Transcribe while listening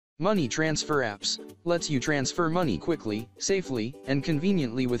Money transfer apps lets you transfer money quickly, safely, and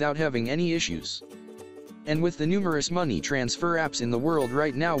conveniently without having any issues. And with the numerous money transfer apps in the world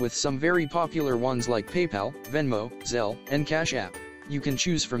right now, with some very popular ones like PayPal, Venmo, Zelle, and Cash App, you can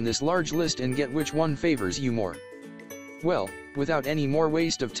choose from this large list and get which one favors you more. Well, without any more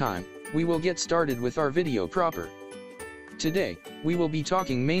waste of time, we will get started with our video proper. Today, we will be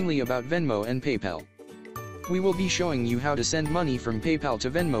talking mainly about Venmo and PayPal. We will be showing you how to send money from PayPal to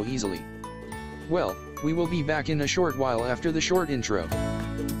Venmo easily. Well, we will be back in a short while after the short intro.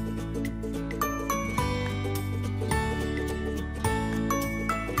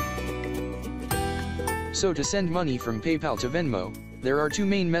 So to send money from PayPal to Venmo, there are two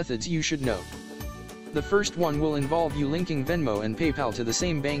main methods you should know. The first one will involve you linking Venmo and PayPal to the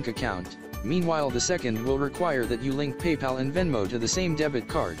same bank account. Meanwhile, the second will require that you link PayPal and Venmo to the same debit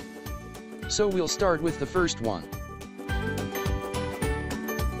card. So we'll start with the first one.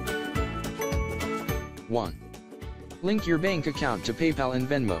 1. Link your bank account to PayPal and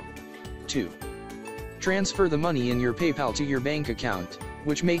Venmo. 2. Transfer the money in your PayPal to your bank account,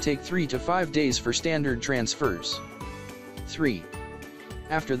 which may take 3 to 5 days for standard transfers. 3.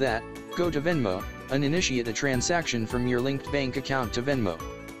 After that, go to Venmo and initiate a transaction from your linked bank account to Venmo.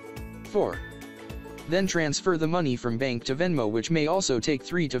 4. Then transfer the money from bank to Venmo, which may also take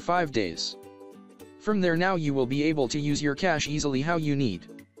 3 to 5 days. From there, now you will be able to use your cash easily how you need.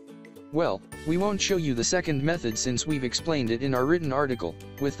 Well, we won't show you the second method since we've explained it in our written article,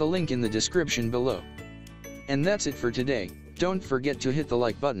 with the link in the description below. And that's it for today. Don't forget to hit the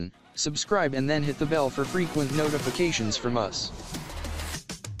like button, subscribe, and then hit the bell for frequent notifications from us.